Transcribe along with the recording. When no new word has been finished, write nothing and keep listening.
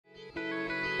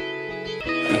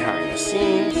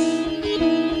Maxine.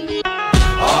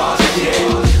 Oh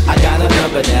shit, I got a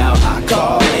number now, I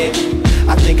call it.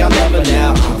 I think I love her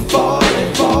now, I'm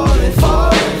falling, falling,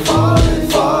 falling, falling,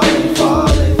 falling,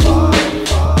 falling, falling,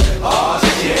 falling. Oh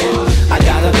shit, I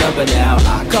got a number now,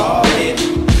 I call it.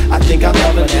 I think I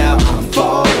love her now, I'm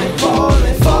falling,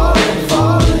 falling, falling,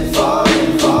 falling, falling,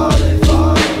 falling,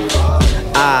 falling,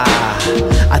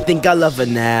 falling. I think I love her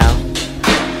now.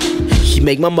 She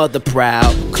make my mother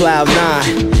proud. Cloud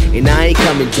 9, and I ain't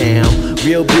coming down.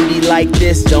 Real beauty like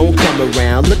this don't come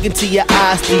around. Look into your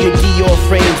eyes through your Dior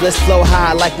frames. Let's flow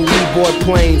high like when we board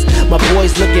planes. My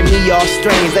boys look at me all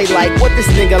strange. They like, what this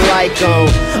nigga like on?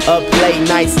 Up late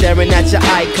night staring at your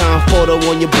icon photo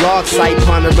on your blog site,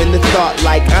 pondering the thought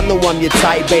like, I know I'm your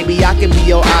type, baby, I can be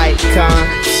your icon.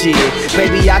 Shit,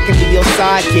 baby, I can be your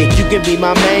sidekick. You can be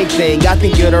my main thing, I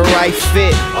think you're the right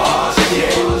fit. Oh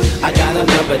shit, I got a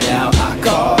number now, I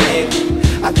call it.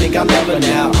 I think I love her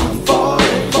now, I'm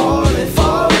falling, falling,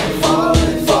 falling,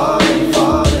 falling, falling,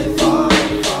 falling,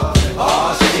 falling, falling.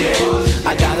 Oh shit,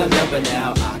 I got a number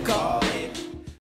now,